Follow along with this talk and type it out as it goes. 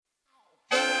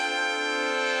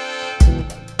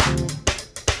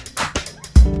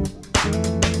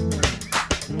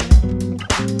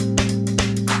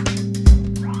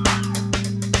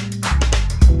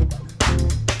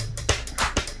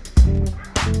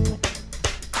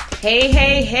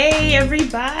Hey,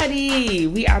 everybody.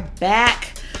 We are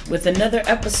back with another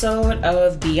episode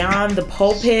of Beyond the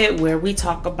Pulpit, where we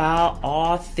talk about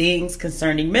all things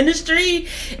concerning ministry.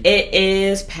 It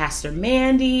is Pastor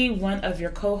Mandy, one of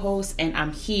your co-hosts, and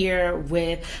I'm here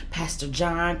with Pastor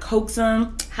John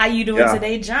Coaxum. How you doing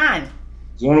today, John?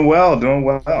 Doing well. Doing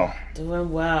well.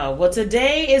 Well,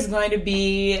 today is going to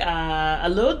be a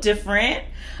little different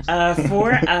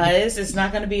for us. It's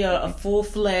not going to be a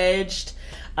full-fledged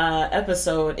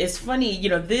episode. It's funny,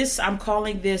 I'm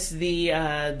calling this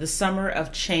the summer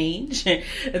of change,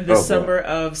 the summer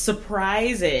of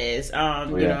surprises.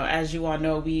 As you all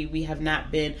know, we have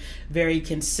not been very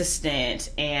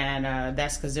consistent, and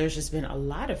that's because there's just been a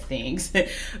lot of things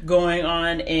going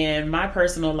on in my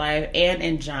personal life and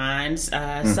in John's.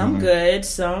 Some good,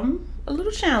 some a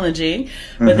little challenging,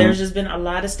 but there's just been a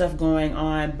lot of stuff going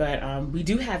on. But we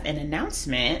do have an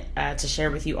announcement to share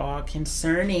with you all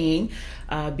concerning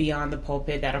Beyond the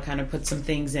Pulpit that'll kind of put some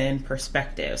things in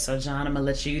perspective. So, John, I'm going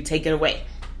to let you take it away.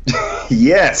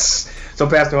 Yes. So,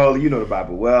 Pastor Hawley, you know the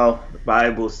Bible well. The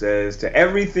Bible says, to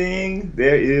everything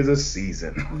there is a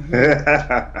season.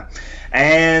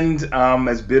 And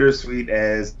as bittersweet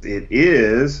as it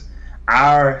is,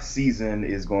 our season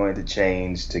is going to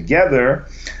change together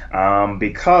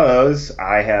because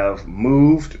I have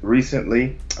moved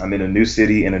recently. I'm in a new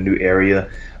city, in a new area,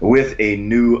 with a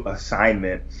new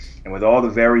assignment. And with all the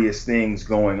various things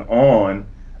going on,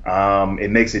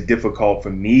 it makes it difficult for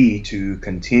me to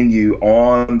continue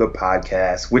on the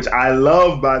podcast, which I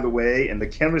love, by the way, and the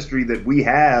chemistry that we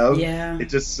have. Yeah. It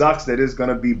just sucks that it's going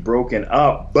to be broken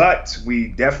up. But we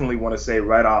definitely want to say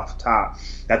right off the top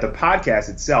that the podcast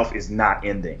itself is not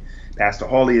ending. Pastor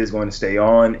Hawley is going to stay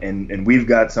on, and we've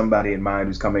got somebody in mind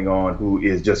who's coming on who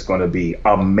is just going to be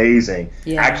amazing.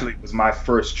 Yeah. Actually, it was my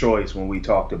first choice when we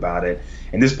talked about it.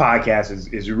 And this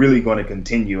podcast is really going to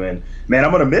continue. And, man,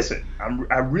 I'm going to miss it.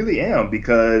 I really am,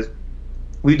 because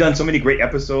we've done so many great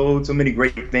episodes, so many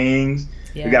great things.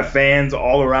 Yeah. We got fans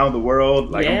all around the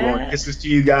world. I'm blowing kisses to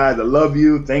you guys. I love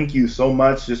you. Thank you so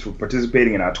much just for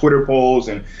participating in our Twitter polls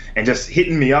and just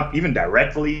hitting me up, even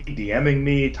directly, DMing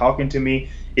me, talking to me.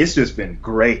 It's just been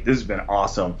great. This has been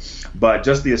awesome. But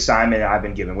just the assignment I've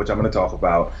been given, which I'm going to talk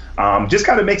about, just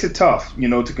kind of makes it tough,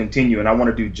 to continue. And I want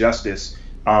to do justice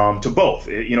to both.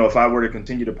 If I were to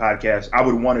continue the podcast, I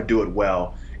would want to do it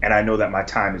well. And I know that my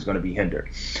time is going to be hindered.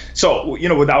 So,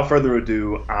 without further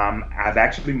ado, I've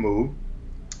actually moved.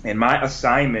 And my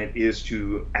assignment is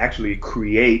to actually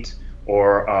create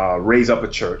or raise up a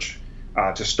church,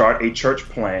 to start a church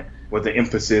plant with an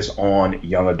emphasis on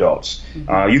young adults.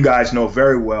 You guys know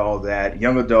very well that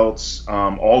young adults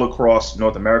all across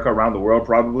North America, around the world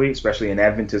probably, especially in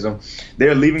Adventism,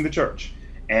 they're leaving the church.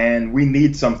 And we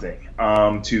need something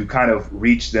to kind of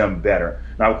reach them better.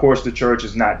 Now, of course, the church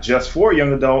is not just for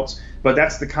young adults, but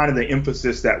that's the kind of the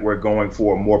emphasis that we're going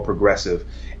for, more progressive.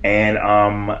 And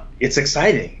it's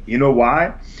exciting. You know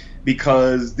why?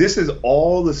 Because this is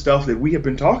all the stuff that we have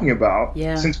been talking about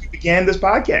since we began this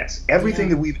podcast. Everything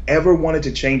that we've ever wanted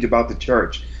to change about the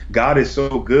church. God is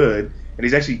so good, and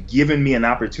he's actually given me an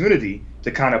opportunity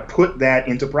to kind of put that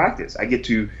into practice. I get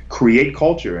to create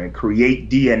culture and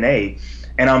create DNA,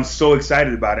 and I'm so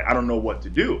excited about it. I don't know what to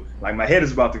do. Like, my head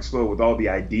is about to explode with all the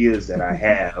ideas that I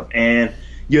have. And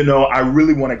I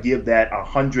really want to give that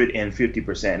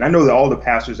 150%. And I know that all the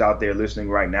pastors out there listening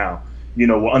right now,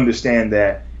 will understand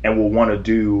that and will want to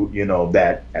do,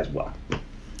 that as well.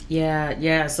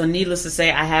 Yeah. So needless to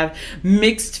say, I have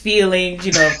mixed feelings.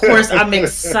 Of course, I'm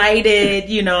excited,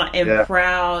 and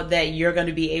proud that you're going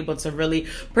to be able to really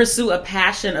pursue a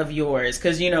passion of yours.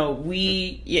 Because,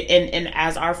 we, and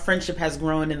as our friendship has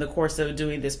grown in the course of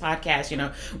doing this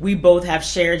podcast, we both have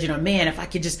shared, man, if I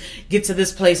could just get to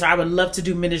this place, or I would love to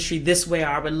do ministry this way, or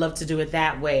I would love to do it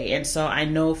that way. And so I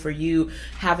know for you,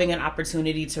 having an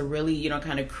opportunity to really,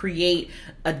 kind of create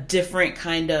a different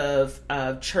kind of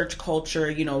church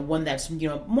culture, one that's,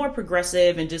 more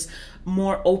progressive and just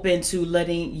more open to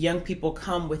letting young people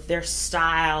come with their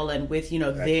style and with,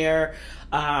 their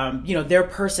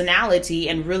personality,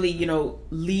 and really,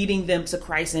 leading them to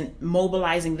Christ and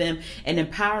mobilizing them and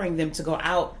empowering them to go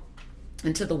out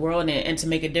into the world and to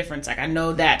make a difference. Like, I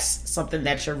know that's something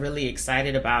that you're really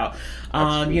excited about.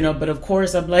 But of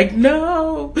course I'm like,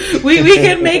 no, we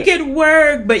can make it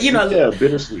work. But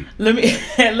bittersweet. Let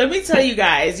me tell you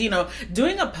guys,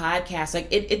 doing a podcast, like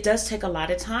it does take a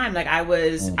lot of time. Like I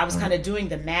was kind of doing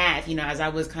the math, as I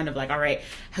was kind of like, all right,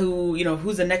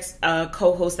 who's the next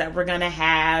co-host that we're gonna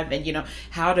have, and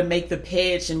how to make the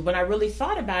pitch. And when I really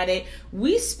thought about it,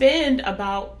 we spend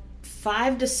about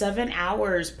 5 to 7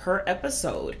 hours per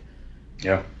episode.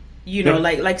 Yeah. You know,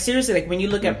 like seriously, like when you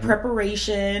look at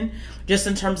preparation, just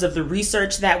in terms of the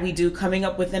research that we do, coming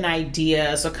up with an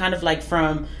idea. So kind of like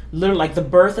from literally like the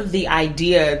birth of the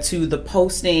idea to the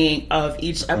posting of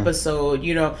each episode,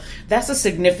 you know, that's a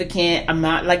significant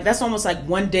amount. Like that's almost like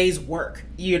one day's work,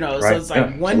 you know, so it's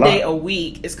like one day a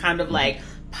week is kind of like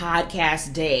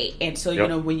podcast day. And so, you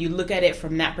know, when you look at it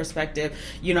from that perspective,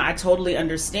 you know, I totally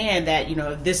understand that, you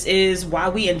know, this is why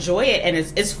we enjoy it, and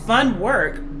it's fun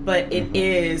work, but it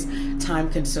is time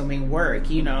consuming work,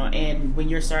 you know. And when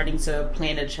you're starting to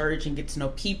plan a church and get to know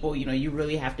people, you know, you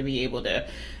really have to be able to,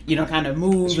 you know, kind of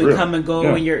move and come and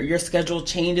go, and your schedule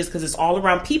changes because it's all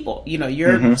around people. You know,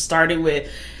 you're starting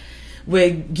with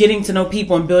getting to know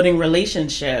people and building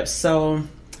relationships. So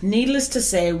needless to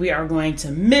say, we are going to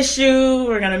miss you.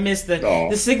 We're going to miss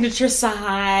the signature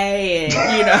sigh, and,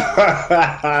 you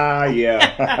know.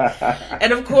 Yeah.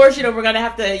 And of course, you know, we're going to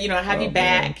have to, you know, have you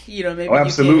back. You know, maybe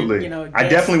absolutely. You can, you know, I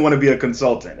definitely want to be a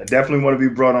consultant. I definitely want to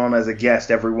be brought on as a guest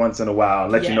every once in a while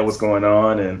and let you know what's going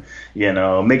on, and, you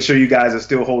know, make sure you guys are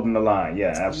still holding the line.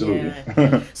 Yeah, absolutely.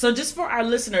 Yeah. So just for our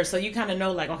listeners, so you kind of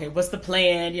know, like, okay, what's the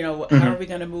plan? You know, how are we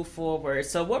going to move forward?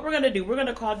 So what we're going to do, we're going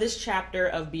to call this chapter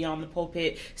of Beyond the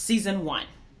Pulpit Season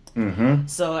 1.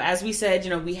 So as we said, you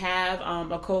know, we have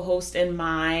a co-host in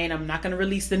mind. I'm not going to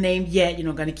release the name yet, you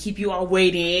know, going to keep you all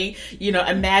waiting. You know,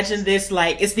 imagine this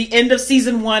like it's the end of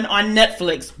Season 1 on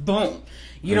Netflix. Boom.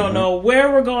 You don't know where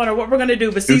we're going or what we're going to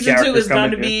do, but Season 2 is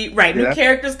going to be new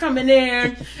characters coming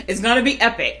in. It's going to be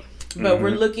epic. But we're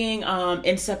looking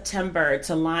in September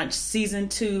to launch Season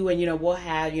 2, and, you know, we'll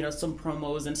have, you know, some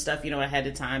promos and stuff, you know, ahead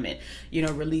of time, and, you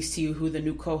know, release to you who the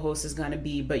new co-host is going to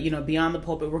be. But, you know, Beyond the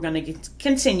Pulpit, we're going to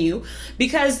continue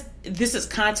because this is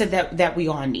content that we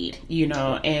all need, you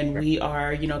know, and we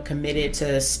are, you know, committed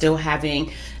to still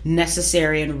having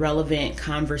necessary and relevant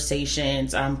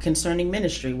conversations concerning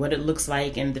ministry, what it looks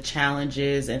like and the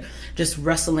challenges, and just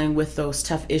wrestling with those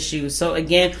tough issues. So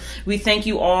again, we thank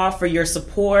you all for your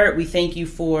support. We thank you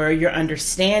for your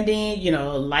understanding. You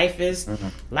know, life is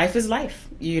life.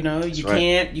 You know, you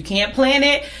can't plan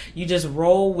it. You just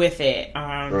roll with it.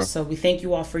 So we thank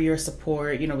you all for your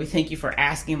support. You know, we thank you for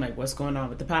asking, like, what's going on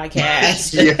with the podcast.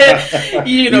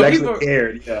 You know, people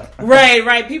cared.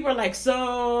 Right. People are like,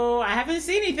 so I haven't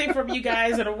seen anything from you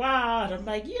guys in a while, and I'm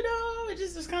like, you know, it's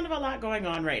just there's kind of a lot going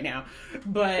on right now,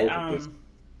 but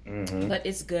but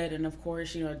it's good. And of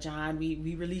course, you know, John,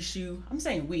 we release you. I'm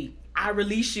saying I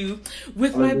release you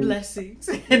with my blessings.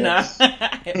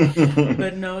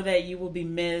 But know that you will be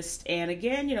missed. And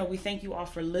again, you know, we thank you all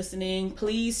for listening.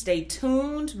 Please stay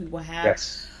tuned. We will have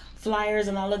flyers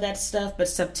and all of that stuff. But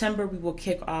September, we will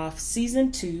kick off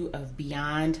Season 2 of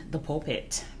Beyond the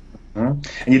Pulpit. And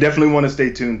you definitely want to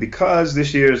stay tuned because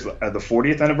this year is the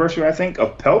 40th anniversary, I think,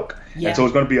 of Pelk. And so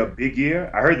it's going to be a big year.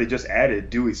 I heard they just added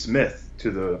Dewey Smith to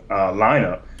the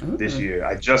lineup this year.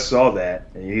 I just saw that.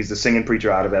 He's the singing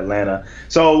preacher out of Atlanta.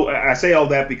 So I say all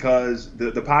that because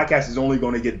the podcast is only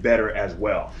going to get better as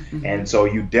well. And so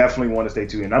you definitely want to stay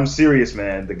tuned. And I'm serious,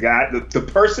 man. The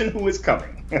person who is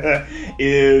coming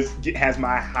has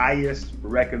my highest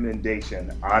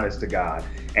recommendation, honest to God.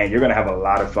 And you're going to have a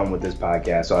lot of fun with this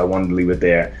podcast. So I wanted to leave it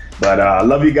there. But I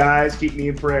love you guys. Keep me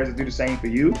in prayers. I do the same for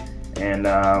you. And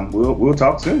we'll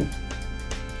talk soon.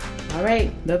 All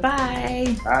right.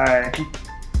 Bye-bye. Bye.